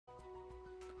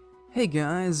Hey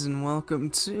guys, and welcome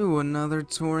to another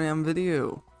Toram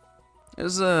video.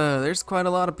 There's quite a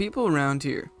lot of people around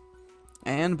here.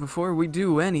 And before we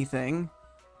do anything,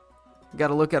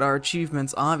 gotta look at our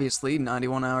achievements, obviously.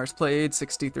 91 hours played,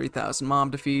 63,000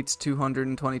 mob defeats,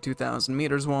 222,000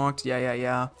 meters walked,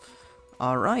 yeah.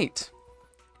 Alright.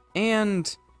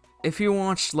 And if you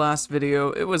watched last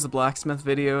video, it was a blacksmith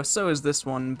video, so is this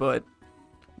one, but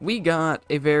we got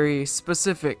a very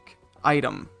specific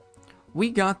item. We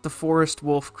got the forest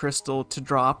wolf crystal to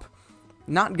drop.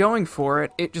 Not going for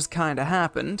it, it just kinda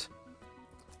happened.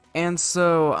 And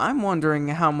so I'm wondering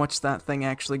how much that thing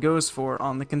actually goes for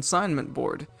on the consignment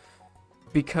board.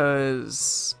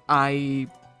 Because I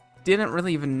didn't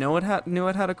really even know it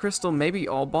had a crystal. Maybe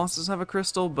all bosses have a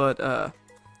crystal, but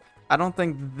I don't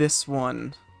think this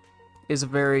one is a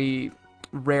very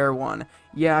rare one.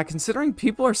 Yeah, considering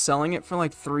people are selling it for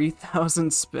like 3,000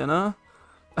 spinna.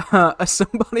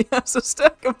 Somebody has a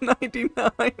stack of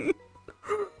 99.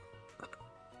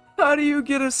 How do you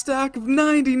get a stack of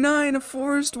 99 of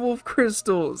forest wolf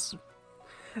crystals?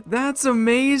 That's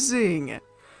amazing.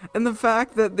 And the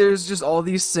fact that there's just all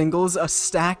these singles, a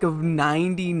stack of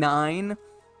 99.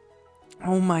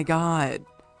 Oh my god.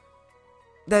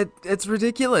 It's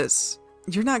ridiculous.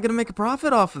 You're not gonna make a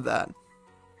profit off of that.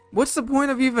 What's the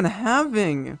point of even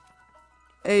having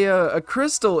a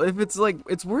crystal if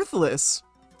it's worthless?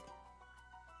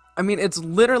 I mean, it's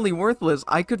literally worthless.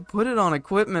 I could put it on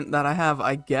equipment that I have,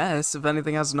 I guess, if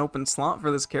anything has an open slot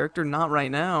for this character. Not right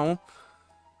now.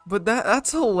 But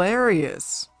that's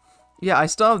hilarious. Yeah, I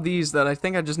still have these that I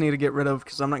think I just need to get rid of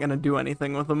because I'm not going to do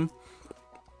anything with them.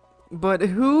 But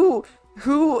who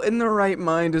in their right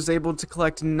mind is able to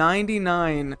collect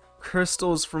 99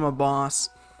 crystals from a boss?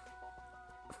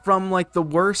 From, like, the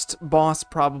worst boss,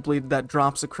 probably, that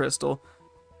drops a crystal.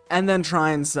 And then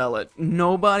try and sell it.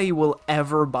 Nobody will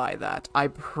ever buy that. I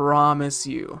promise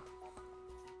you.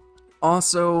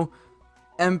 Also,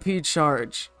 MP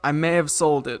charge. I may have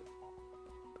sold it.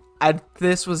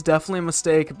 This was definitely a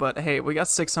mistake, but hey, we got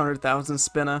 600,000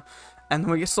 spinna.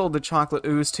 And we sold the chocolate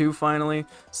ooze too, finally.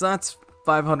 So that's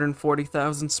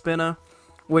 540,000 spinna.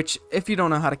 Which, if you don't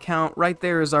know how to count, right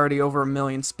there is already over 1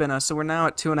 million spinna. So we're now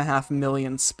at 2.5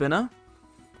 million spinna.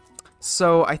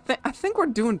 So I think we're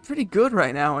doing pretty good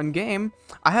right now in game.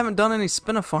 I haven't done any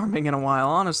spinna farming in a while,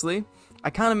 honestly.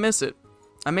 I kind of miss it.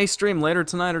 I may stream later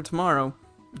tonight or tomorrow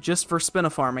just for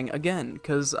spinna farming again,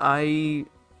 because I'm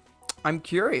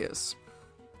curious.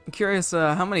 I'm curious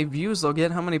how many views I'll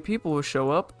get, how many people will show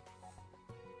up.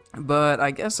 But I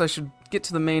guess I should get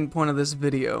to the main point of this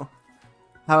video.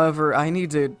 However, I need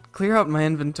to clear out my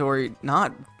inventory,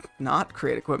 not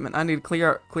create equipment. I need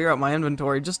to clear out my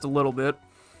inventory just a little bit.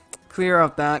 Clear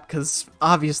out that, because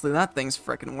obviously that thing's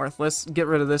freaking worthless. Get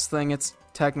rid of this thing, it's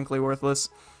technically worthless.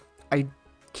 I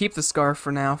keep the scarf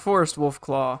for now. Forest wolf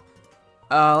claw.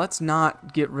 Let's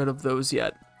not get rid of those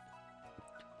yet.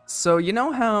 So, you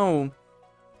know how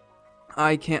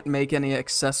I can't make any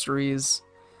accessories,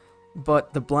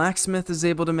 but the blacksmith is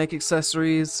able to make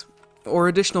accessories? Or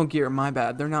additional gear, my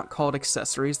bad. They're not called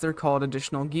accessories, they're called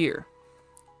additional gear.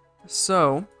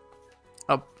 So,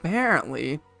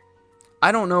 apparently,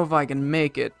 I don't know if I can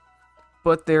make it,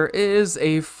 but there is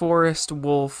a forest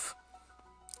wolf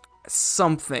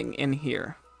something in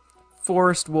here.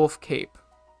 Forest wolf cape.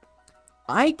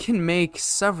 I can make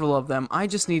several of them, I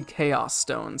just need chaos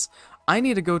stones. I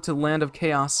need to go to Land of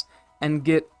Chaos and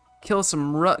kill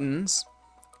some ruttons.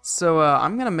 So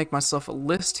I'm gonna make myself a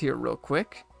list here real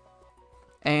quick.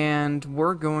 And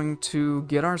we're going to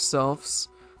get ourselves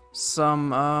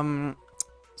some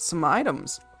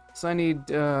items. So I need,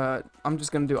 I'm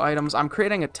just going to do items. I'm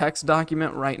creating a text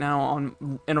document right now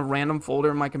in a random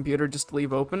folder in my computer just to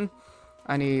leave open.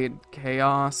 I need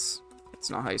chaos.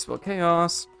 It's not how you spell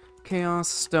chaos. Chaos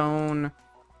stone.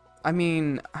 I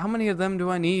mean, how many of them do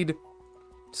I need?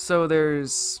 So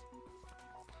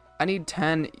I need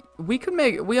 10. We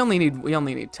only need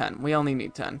 10. We only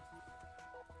need 10.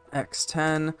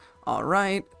 X10.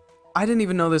 Alright. I didn't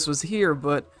even know this was here,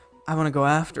 but I want to go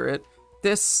after it.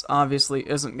 This obviously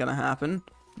isn't gonna happen,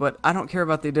 but I don't care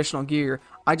about the additional gear.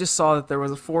 I just saw that there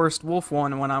was a forest wolf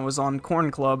one when I was on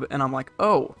Corn Club, and I'm like,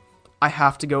 oh, I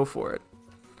have to go for it.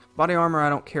 Body armor I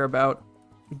don't care about,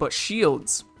 but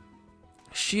shields.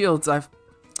 Shields, I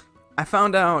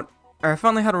found out, or I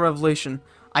finally had a revelation.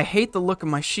 I hate the look of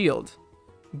my shield,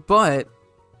 but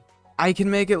I can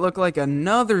make it look like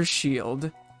another shield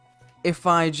if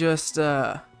I just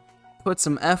put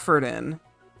some effort in.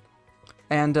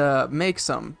 And make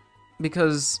some,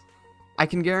 because I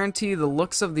can guarantee the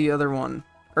looks of the other one,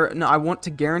 or no, I want to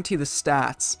guarantee the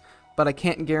stats but I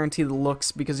can't guarantee the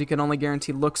looks because you can only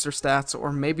guarantee looks or stats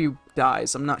or maybe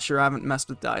dies. I'm not sure. I haven't messed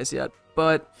with dies yet.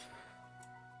 But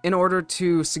in order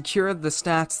to secure the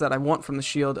stats that I want from the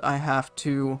shield, I have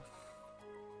to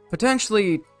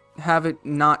potentially have it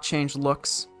not change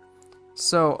looks.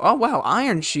 So, oh wow,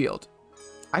 iron shield.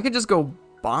 I could just go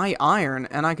buy iron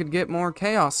and I could get more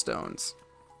chaos stones.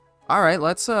 All right,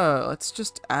 let's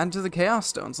just add to the chaos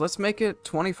stones. Let's make it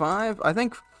 25. I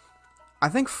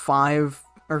think 5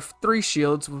 or 3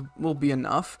 shields will be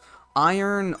enough.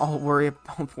 Iron, I'll worry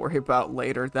about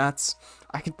later.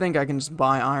 I think I can just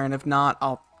buy iron. If not,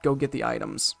 I'll go get the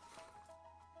items.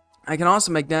 I can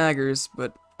also make daggers,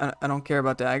 but I don't care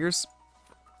about daggers.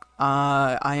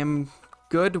 I am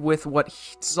good with what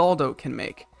Zaldo can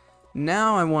make.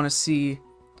 Now I want to see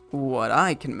what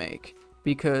I can make,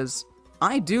 because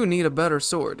I do need a better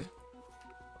sword.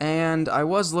 And I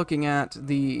was looking at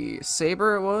the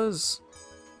saber, it was?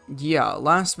 Yeah,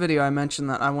 last video I mentioned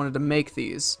that I wanted to make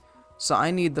these. So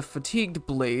I need the fatigued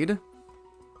blade.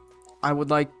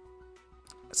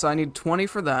 So I need 20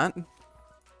 for that.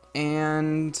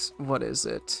 And what is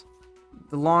it?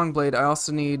 The long blade, I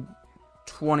also need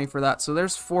 20 for that. So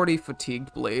there's 40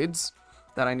 fatigued blades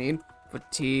that I need.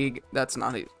 Fatigue, that's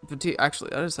not it. Fatigue,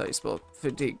 actually, that is how you spell it.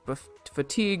 Fatigue.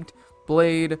 Fatigued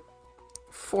blade,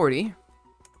 40.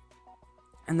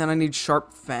 And then I need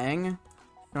sharp fang.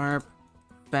 Sharp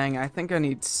fang, I think I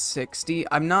need 60.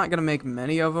 I'm not gonna make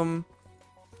many of them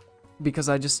because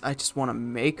I just want to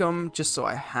make them just so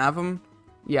I have them.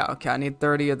 Yeah, okay, I need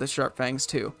 30 of the sharp fangs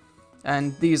too.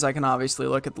 And these I can obviously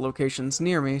look at the locations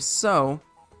near me, so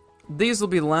these will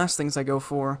be the last things I go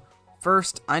for.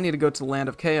 First, I need to go to the Land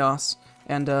of Chaos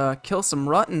and kill some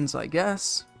Ruttons, I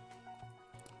guess.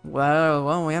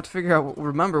 Well, we have to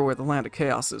remember where the Land of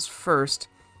Chaos is first.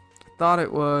 Thought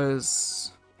it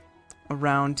was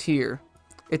around here.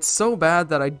 It's so bad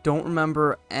that I don't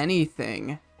remember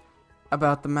anything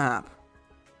about the map.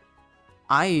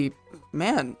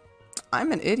 Man,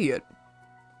 I'm an idiot,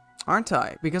 aren't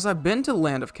I? Because I've been to the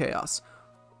Land of Chaos.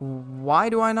 Why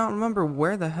do I not remember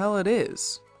where the hell it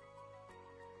is?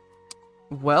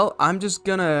 Well, I'm just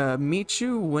gonna meet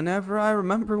you whenever I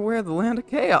remember where the Land of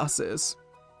Chaos is.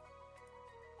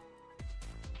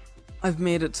 I've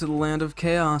made it to the Land of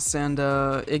Chaos, and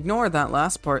ignore that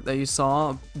last part that you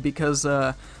saw, because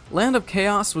Land of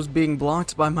Chaos was being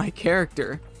blocked by my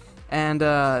character, and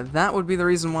that would be the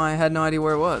reason why I had no idea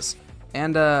where it was.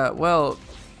 And well,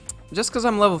 just because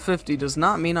I'm level 50 does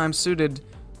not mean I'm suited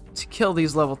to kill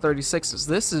these level 36s.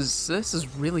 This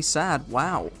is really sad.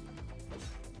 Wow.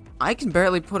 I can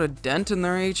barely put a dent in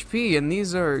their HP, and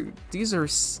these are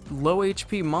low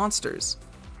HP monsters.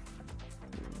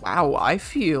 Wow, I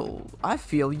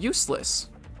feel useless.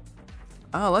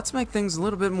 Let's make things a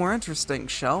little bit more interesting,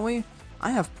 shall we?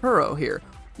 I have Puro here.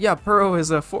 Yeah, Puro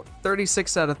is a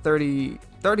 36 out of 30,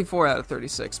 34 out of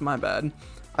 36, my bad.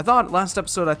 I thought last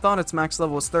episode its max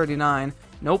level was 39.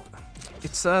 Nope.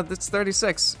 It's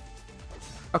 36.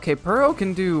 Okay, Puro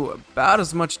can do about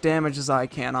as much damage as I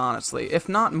can, honestly, if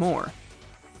not more.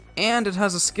 And it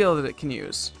has a skill that it can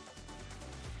use.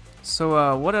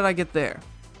 So, what did I get there?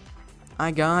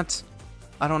 I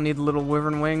don't need the little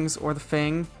wyvern wings or the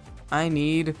fang. I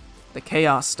need the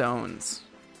chaos stones.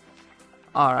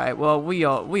 Alright, well, we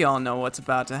all know what's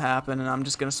about to happen, and I'm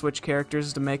just gonna switch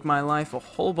characters to make my life a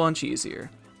whole bunch easier.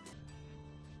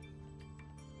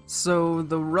 So,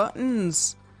 the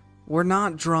Ruttons were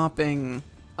not dropping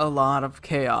a lot of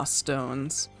chaos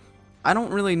stones. I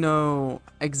don't really know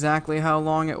exactly how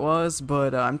long it was,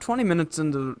 but I'm 20 minutes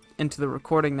into the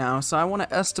recording now, so I want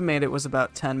to estimate it was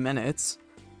about 10 minutes.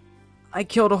 I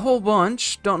killed a whole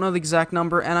bunch, don't know the exact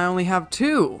number, and I only have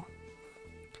 2.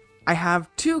 I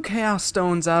have 2 chaos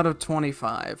stones out of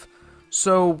 25,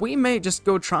 so we may just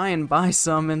go try and buy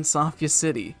some in Sofia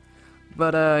City.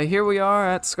 But here we are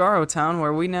at Scarrow Town,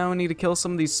 where we now need to kill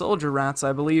some of these soldier rats,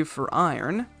 I believe, for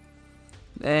iron.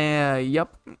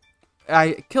 Yep.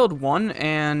 I killed one,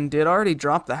 and it already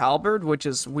dropped the halberd, which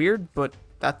is weird, but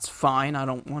that's fine. I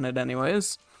don't want it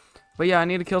anyways. But yeah, I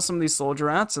need to kill some of these soldier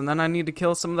rats, and then I need to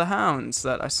kill some of the hounds.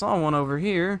 That I saw one over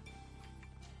here.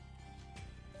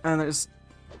 And there's...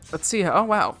 Let's see how... Oh,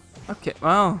 wow. Okay,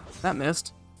 well, that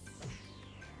missed.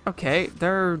 Okay,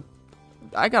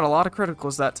 I got a lot of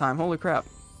criticals that time. Holy crap.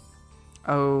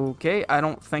 Okay, I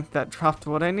don't think that dropped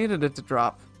what I needed it to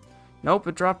drop. Nope,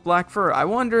 it dropped black fur. I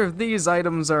wonder if these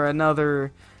items are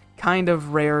another kind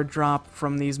of rare drop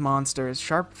from these monsters.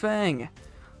 Sharp Fang.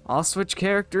 I'll switch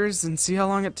characters and see how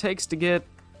long it takes to get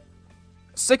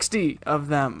 60 of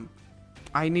them.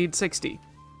 I need 60.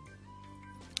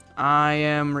 I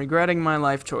am regretting my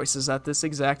life choices at this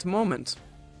exact moment.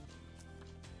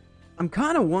 I'm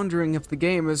kind of wondering if the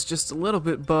game is just a little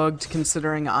bit bugged,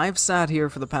 considering I've sat here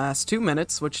for the past 2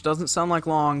 minutes, which doesn't sound like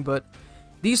long, but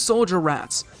these soldier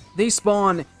rats, they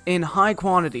spawn in high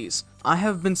quantities. I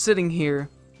have been sitting here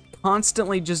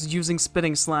constantly just using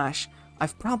spitting slash.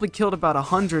 I've probably killed about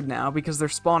 100 now because they're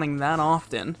spawning that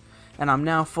often, and I'm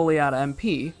now fully out of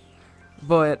MP,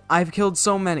 but I've killed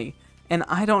so many, and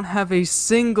I don't have a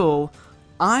single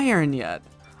iron yet.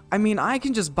 I mean, I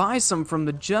can just buy some from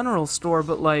the general store,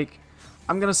 but like,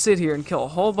 I'm gonna sit here and kill a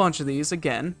whole bunch of these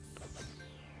again.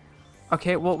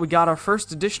 Okay, well, we got our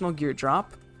first additional gear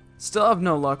drop. Still have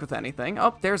no luck with anything.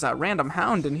 Oh, there's a random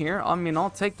hound in here. I mean,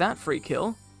 I'll take that free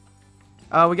kill.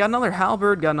 We got another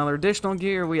halberd, got another additional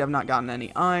gear. We have not gotten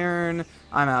any iron.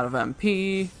 I'm out of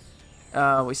MP.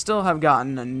 We still have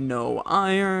gotten no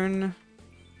iron.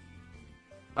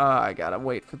 I gotta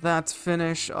wait for that to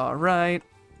finish. Alright.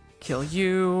 Kill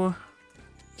you.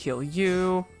 Kill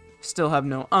you. Still have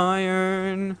no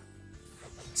iron.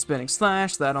 Spinning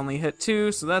slash, that only hit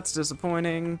 2, so that's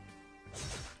disappointing.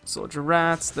 Soldier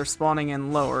rats, they're spawning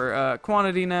in lower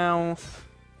quantity now.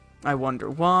 I wonder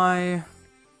why.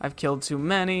 I've killed too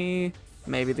many.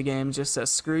 Maybe the game just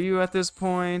says screw you at this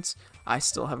point. I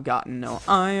still have gotten no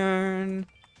iron.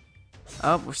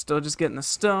 Oh, we're still just getting the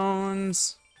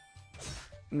stones.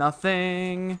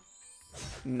 Nothing.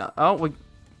 No. Oh,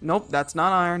 nope, that's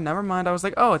not iron. Never mind. I was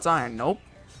like, oh, it's iron. Nope.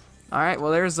 All right.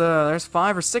 Well, there's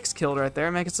 5 or 6 killed right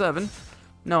there. Make it 7.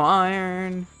 No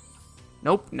iron.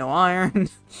 Nope, no iron.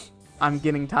 I'm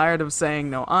getting tired of saying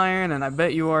no iron, and I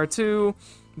bet you are too.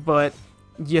 But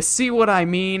you see what I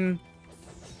mean?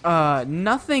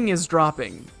 Nothing is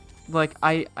dropping. Like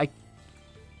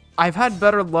I've had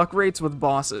better luck rates with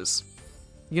bosses.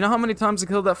 You know how many times I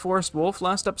killed that forest wolf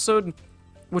last episode,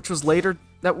 which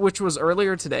was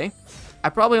earlier today? I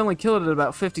probably only killed it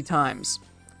about 50 times,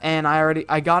 and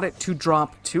I got it to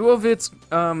drop 2 of its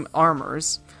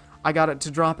armors. I got it to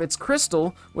drop its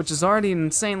crystal, which is already an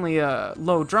insanely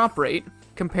low drop rate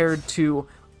compared to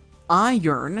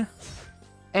iron.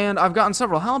 And I've gotten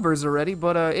several halberds already,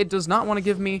 but it does not want to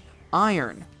give me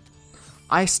iron.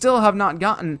 I still have not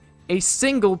gotten a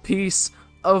single piece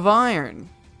of iron.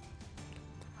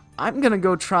 I'm gonna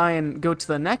go try and go to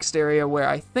the next area where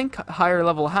I think higher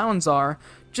level hounds are,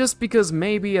 just because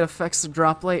maybe it affects the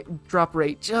drop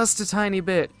rate just a tiny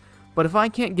bit. But if I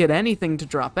can't get anything to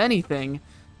drop anything,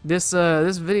 this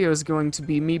video is going to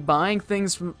be me buying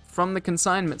things from the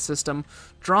consignment system,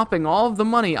 dropping all of the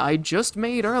money I just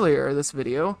made earlier this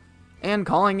video, and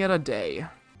calling it a day.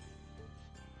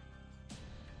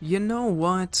 You know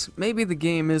what? Maybe the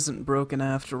game isn't broken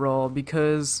after all,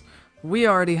 because we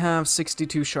already have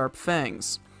 62 sharp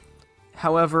fangs.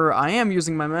 However, I am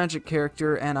using my magic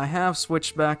character, and I have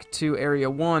switched back to Area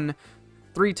 1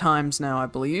 3 times now, I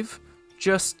believe,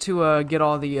 just to get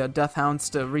all the death hounds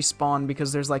to respawn,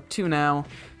 because there's like 2 now,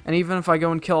 and even if I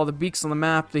go and kill all the beaks on the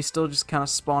map, they still just kind of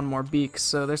spawn more beaks,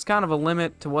 so there's kind of a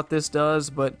limit to what this does,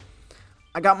 but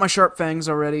I got my sharp fangs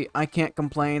already. I can't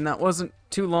complain. That wasn't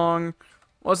too long,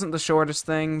 wasn't the shortest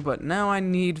thing, but now I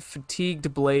need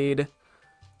fatigued blade.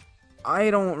 I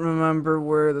don't remember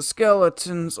where the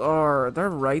skeletons are. They're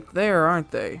right there, aren't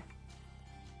they?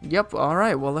 Yep,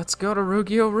 alright, well let's go to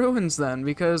Rugio Ruins then,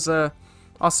 because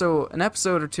also, an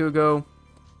episode or 2 ago,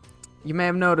 you may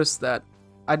have noticed that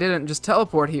I didn't just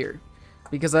teleport here,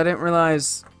 because I didn't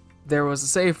realize there was a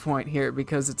save point here,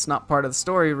 because it's not part of the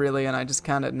story really, and I just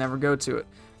kind of never go to it.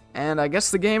 And I guess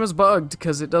the game is bugged,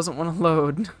 because it doesn't want to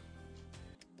load.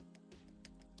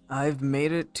 I've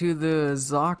made it to the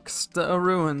Zoxta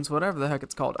Ruins, whatever the heck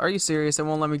it's called. Are you serious? It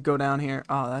won't let me go down here.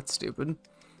 Oh, that's stupid.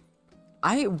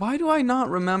 Why do I not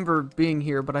remember being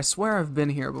here, but I swear I've been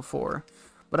here before.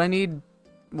 But I need,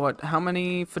 what, how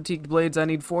many fatigued blades? I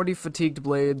need 40 fatigued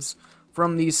blades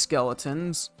from these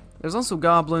skeletons. There's also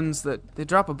goblins that they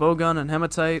drop a bowgun and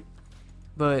hematite.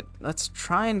 But let's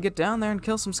try and get down there and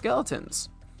kill some skeletons.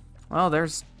 Well,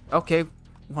 there's, okay,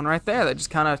 one right there that just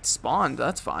kind of spawned.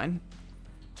 That's fine.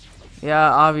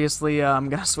 Yeah, obviously I'm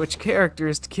gonna switch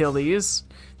characters to kill these,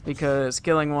 because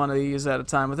killing one of these at a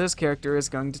time with this character is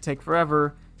going to take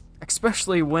forever,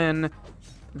 especially when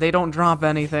they don't drop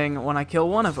anything when I kill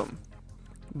one of them.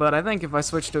 But I think if I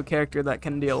switch to a character that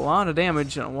can deal a lot of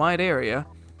damage in a wide area,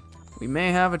 we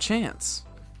may have a chance.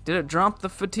 Did it drop the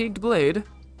fatigued blade?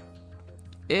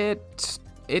 It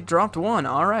dropped 1.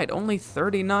 Alright, only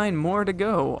 39 more to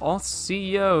go. I'll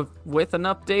see you with an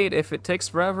update if it takes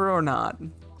forever or not.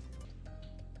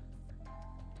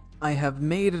 I have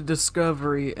made a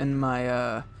discovery in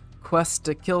my quest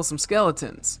to kill some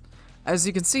skeletons. As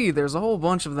you can see, there's a whole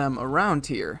bunch of them around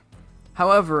here.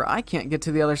 However, I can't get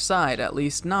to the other side, at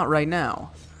least not right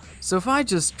now. So if I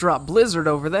just drop Blizzard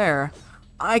over there,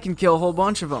 I can kill a whole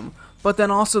bunch of them. But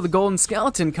then also the golden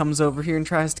skeleton comes over here and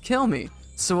tries to kill me.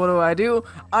 So what do?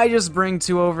 I just bring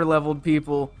 2 overleveled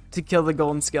people to kill the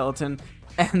golden skeleton,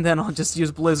 and then I'll just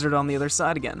use Blizzard on the other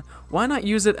side again. Why not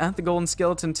use it at the golden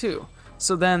skeleton too?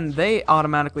 So then they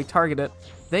automatically target it,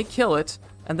 they kill it,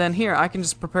 and then here I can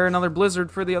just prepare another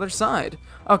Blizzard for the other side.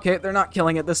 Okay, they're not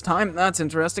killing it this time. That's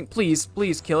interesting. Please,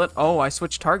 please kill it. Oh, I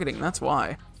switched targeting. That's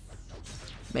why.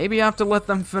 Maybe I have to let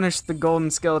them finish the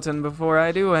golden skeleton before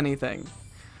I do anything.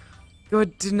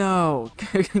 Good to know.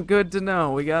 Good to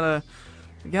know. We gotta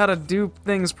do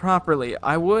things properly.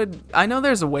 I know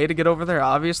there's a way to get over there,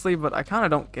 obviously, but I kind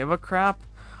of don't give a crap.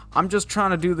 I'm just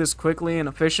trying to do this quickly and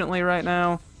efficiently right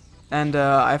now, and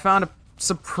I found a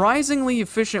surprisingly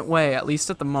efficient way, at least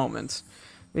at the moment,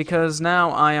 because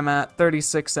now I am at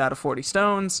 36 out of 40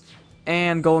 stones,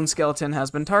 and golden skeleton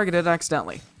has been targeted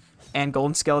accidentally, and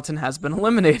golden skeleton has been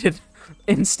eliminated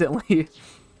instantly.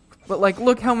 But like,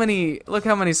 look how many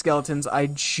skeletons I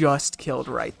just killed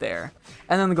right there.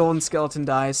 And then the golden skeleton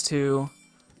dies too.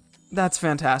 That's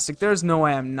fantastic. There's no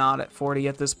way I'm not at 40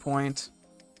 at this point.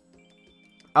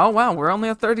 Oh wow, we're only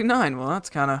at 39. Well, that's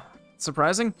kind of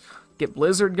surprising. Get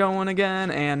Blizzard going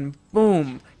again, and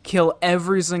boom, kill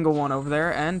every single one over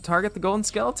there and target the golden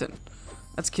skeleton.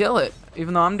 Let's kill it,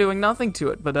 even though I'm doing nothing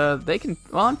to it. But they can,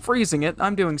 well, I'm freezing it.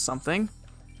 I'm doing something.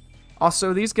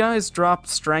 Also, these guys drop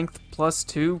strength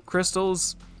 +2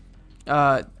 crystals.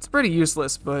 It's pretty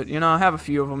useless, but, you know, I have a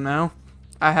few of them now.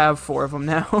 I have 4 of them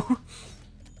now.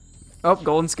 Oh,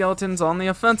 golden skeleton's on the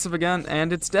offensive again,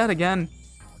 and it's dead again.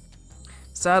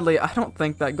 Sadly, I don't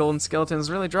think that golden skeleton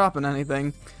is really dropping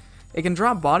anything. It can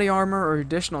drop body armor or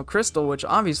additional crystal, which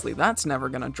obviously that's never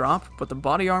gonna drop, but the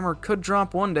body armor could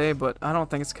drop one day, but I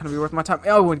don't think it's gonna be worth my time.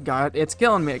 Oh god, it's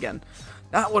killing me again.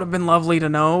 That would have been lovely to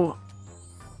know.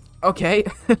 Okay.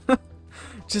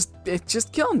 It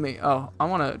just killed me. Oh, I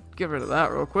want to get rid of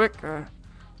that real quick.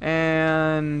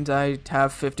 And I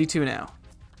have 52 now.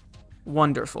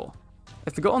 Wonderful.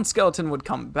 If the golden skeleton would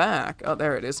come back... Oh,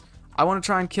 there it is. I want to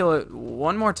try and kill it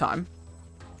one more time.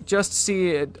 Just to see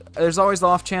it. There's always the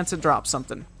off chance it drops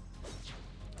something.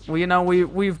 Well, you know,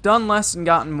 we've done less and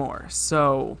gotten more,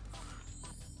 so...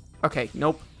 Okay,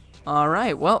 nope.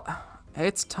 Alright, well,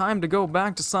 it's time to go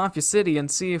back to Safia City and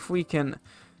see if we can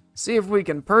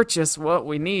purchase what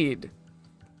we need,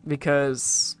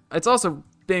 because it's also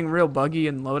being real buggy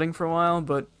and loading for a while,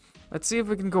 but let's see if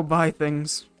we can go buy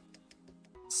things.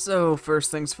 So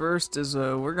first things first is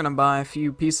we're gonna buy a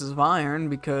few pieces of iron,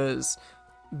 because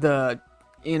the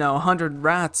 100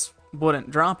 rats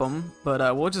wouldn't drop them,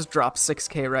 but we'll just drop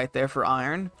 6k right there for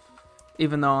iron,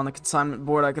 even though on the consignment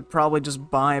board I could probably just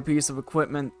buy a piece of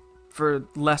equipment for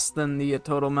less than the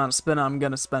total amount of spin I'm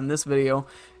gonna spend this video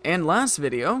and last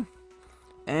video.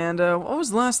 And what was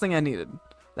the last thing I needed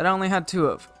that I only had 2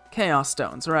 of? Chaos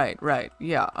stones. Right,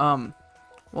 yeah.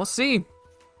 We'll see.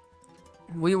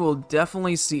 We will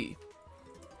definitely see.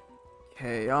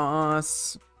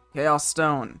 Chaos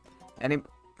stone.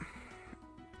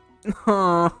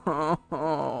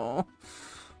 Oh.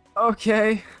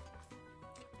 Okay.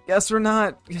 Guess we're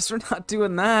not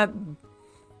doing that.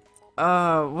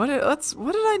 What did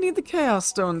I need the chaos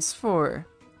stones for?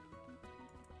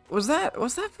 Was that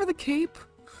for the cape?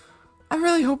 I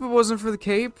really hope it wasn't for the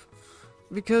cape,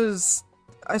 because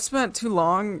I spent too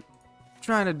long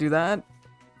trying to do that.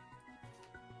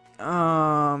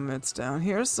 It's down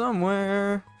here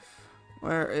somewhere.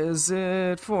 Where is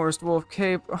it? Forest Wolf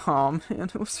Cape. Oh man,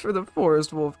 it was for the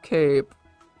Forest Wolf Cape.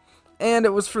 And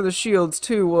it was for the shields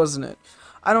too, wasn't it?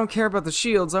 I don't care about the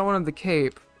shields, I wanted the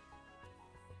cape.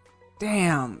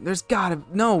 Damn, there's gotta...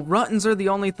 No, Ruttons are the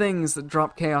only things that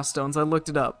drop Chaos Stones. I looked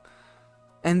it up.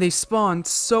 And they spawn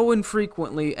so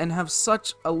infrequently and have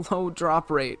such a low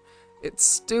drop rate. It's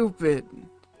stupid.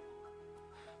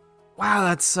 Wow,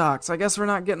 that sucks. I guess we're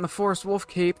not getting the Forest Wolf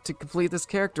Cape to complete this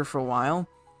character for a while.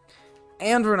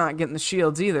 And we're not getting the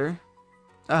shields either.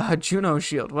 Juno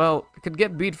shield. Well, I could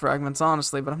get bead fragments,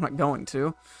 honestly, but I'm not going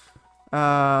to.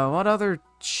 What other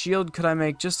shield could I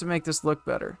make just to make this look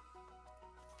better?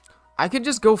 I could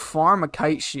just go farm a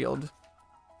kite shield.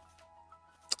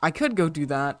 I could go do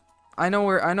that. I know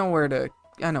where to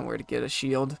get a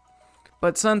shield.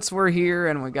 But since we're here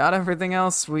and we got everything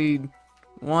else we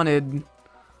wanted,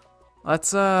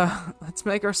 let's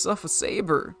make ourselves a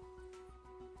saber.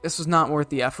 This was not worth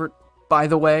the effort, by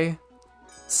the way.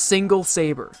 Single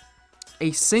saber.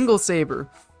 A single saber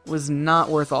was not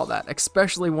worth all that,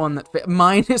 especially one that fit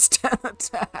minus 10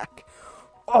 attack.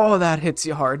 Oh, that hits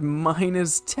you hard.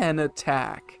 Minus 10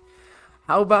 attack.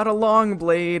 How about a long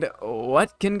blade?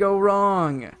 What can go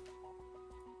wrong?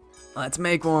 Let's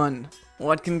make one.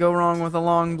 What can go wrong with a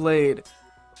long blade?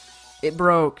 It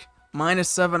broke.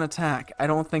 -7 attack. I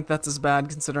don't think that's as bad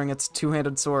considering it's a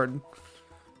two-handed sword.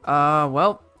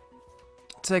 Well,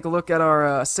 take a look at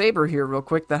our saber here real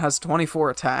quick that has 24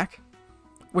 attack.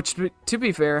 Which, to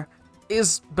be fair,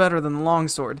 is better than the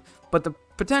longsword, but the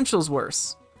potential's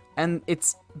worse. And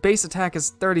its base attack is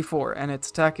 34, and its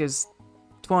attack is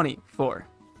 24.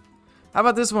 How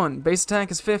about this one? Base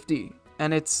attack is 50,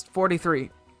 and it's 43.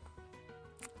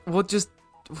 We'll just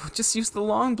use the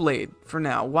long blade for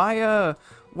now.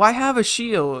 Why have a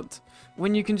shield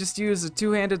when you can just use a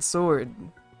two-handed sword?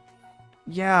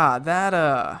 Yeah,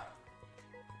 that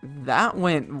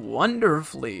went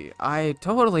wonderfully. I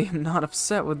totally am not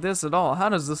upset with this at all. How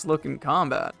does this look in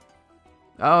combat?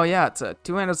 Oh yeah, it's a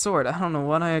two-handed sword. I don't know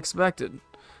what I expected.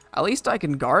 At least I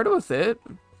can guard with it.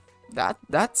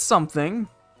 That's something.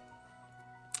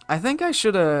 I think I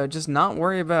should just not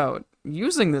worry about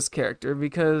using this character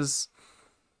because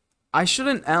I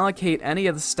shouldn't allocate any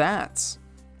of the stats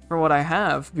for what I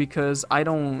have because I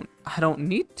don't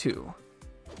need to.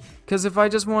 Because if I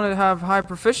just want to have high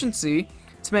proficiency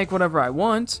to make whatever I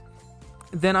want,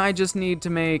 then I just need to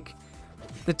make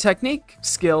the technique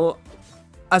skill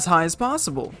as high as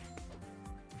possible.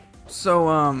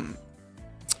 So,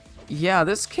 yeah,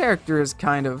 this character is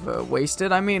kind of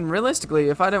wasted. I mean, realistically,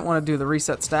 if I didn't want to do the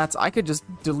reset stats, I could just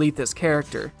delete this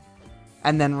character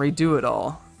and then redo it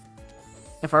all.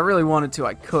 If I really wanted to,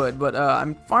 I could, but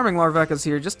I'm farming Larvecas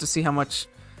here just to see how much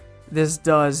this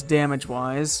does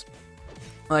damage-wise.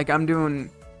 Like, I'm doing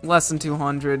less than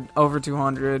 200, over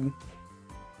 200,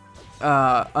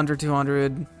 under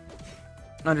 200,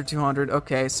 under 200.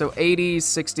 Okay, so 80,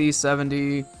 60,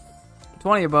 70,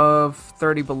 20 above,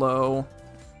 30 below.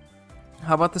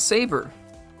 How about the saber?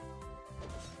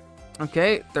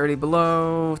 Okay, 30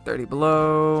 below, 30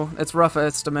 below. It's rough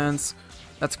estimates.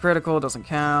 That's critical, doesn't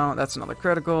count. That's another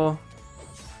critical.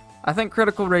 I think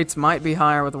critical rates might be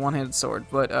higher with a one-handed sword,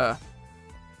 but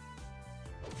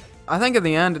I think in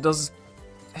the end it does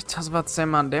about the same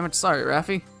amount of damage. Sorry,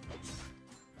 Raffi.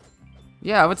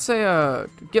 Yeah, I would say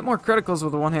get more criticals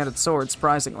with a one-handed sword,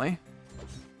 surprisingly.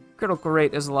 Critical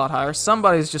rate is a lot higher.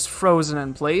 Somebody's just frozen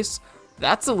in place.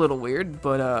 That's a little weird,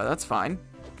 but that's fine.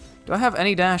 Do I have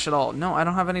any dash at all? No, I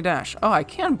don't have any dash. Oh, I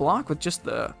can block with just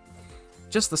the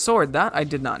sword. That I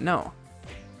did not know.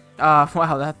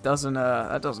 Wow, that doesn't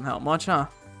help much, huh?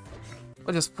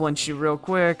 I'll just flinch you real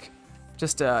quick.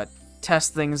 Just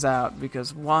test things out,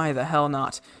 because why the hell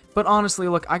not? But honestly,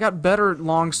 look, I got better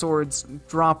long swords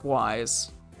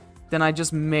drop-wise than I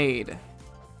just made.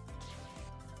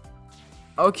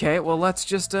 Okay, well, let's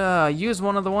just use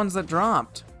one of the ones that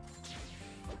dropped.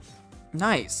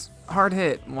 Nice. Hard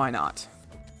hit. Why not?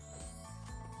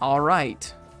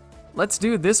 Alright. Let's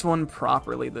do this one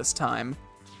properly this time.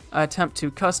 Attempt to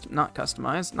not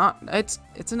customize.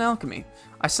 It's an alchemy.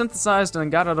 I synthesized and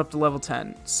got it up to level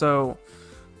 10. So,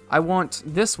 I want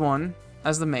this one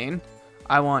as the main.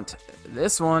 I want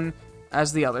this one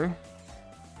as the other.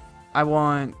 I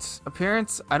want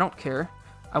appearance. I don't care.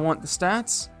 I want the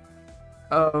stats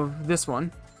of this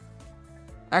one.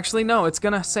 Actually, no, it's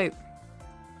gonna say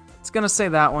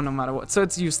that one no matter what. So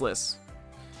it's useless.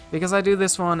 Because I do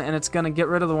this one, and it's going to get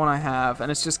rid of the one I have, and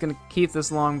it's just going to keep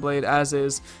this long blade as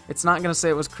is. It's not going to say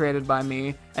it was created by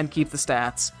me, and keep the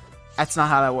stats. That's not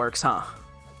how that works, huh?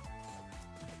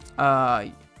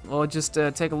 Well, just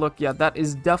take a look. Yeah, that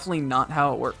is definitely not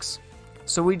how it works.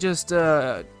 So we just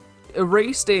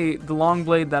erased the long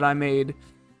blade that I made.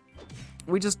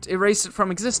 We just erased it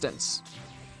from existence.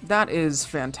 That is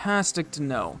fantastic to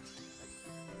know.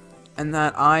 And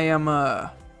that I am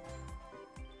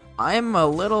a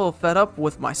little fed up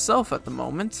with myself at the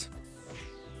moment.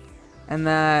 And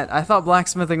that I thought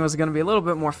blacksmithing was going to be a little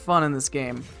bit more fun in this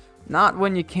game. Not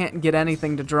when you can't get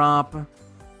anything to drop.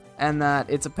 And that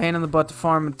it's a pain in the butt to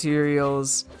farm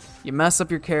materials. You mess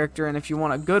up your character, and if you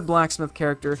want a good blacksmith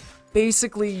character,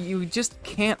 basically you just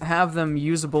can't have them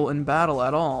usable in battle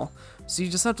at all. So you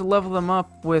just have to level them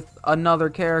up with another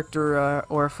character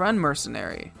or a friend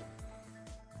mercenary.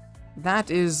 That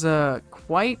is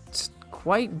quite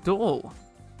dull,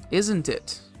 isn't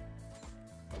it?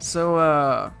 So,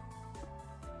 I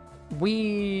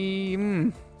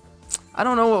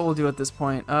don't know what we'll do at this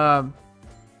point.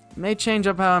 May change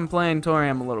up how I'm playing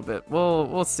Toram a little bit.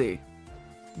 We'll see.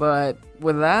 But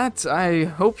with that, I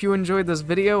hope you enjoyed this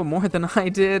video more than I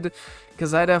did,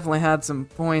 because I definitely had some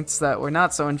points that were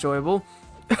not so enjoyable.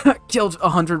 Killed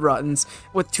 100 rottens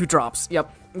with 2 drops.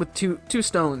 Yep, with two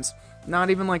stones.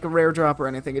 Not even like a rare drop or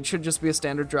anything. It should just be a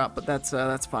standard drop, but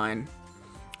that's fine.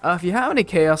 If you have any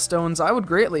chaos stones, I would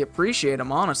greatly appreciate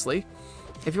them, honestly.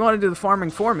 if you want to do the farming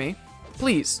for me,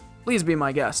 please be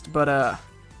my guest. But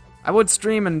I would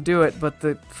stream and do it,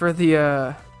 but for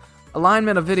the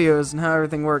alignment of videos and how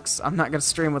everything works, I'm not gonna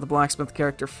stream with a blacksmith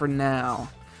character for now,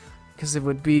 because it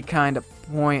would be kind of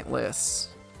pointless.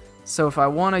 So if I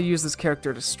want to use this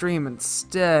character to stream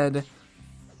instead,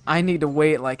 I need to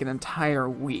wait like an entire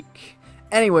week.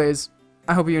 Anyways,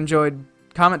 I hope you enjoyed.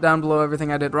 Comment down below everything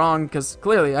I did wrong, because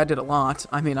clearly I did a lot.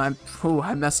 I mean, I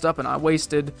messed up and I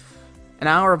wasted an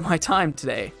hour of my time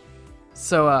today.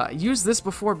 So, use this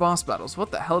before boss battles.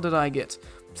 What the hell did I get?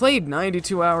 Played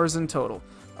 92 hours in total.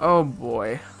 Oh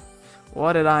boy.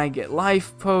 What did I get?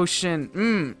 Life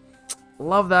potion.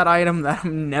 Love that item that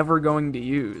I'm never going to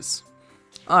use.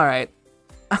 Alright.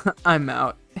 I'm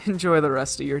out. Enjoy the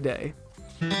rest of your day.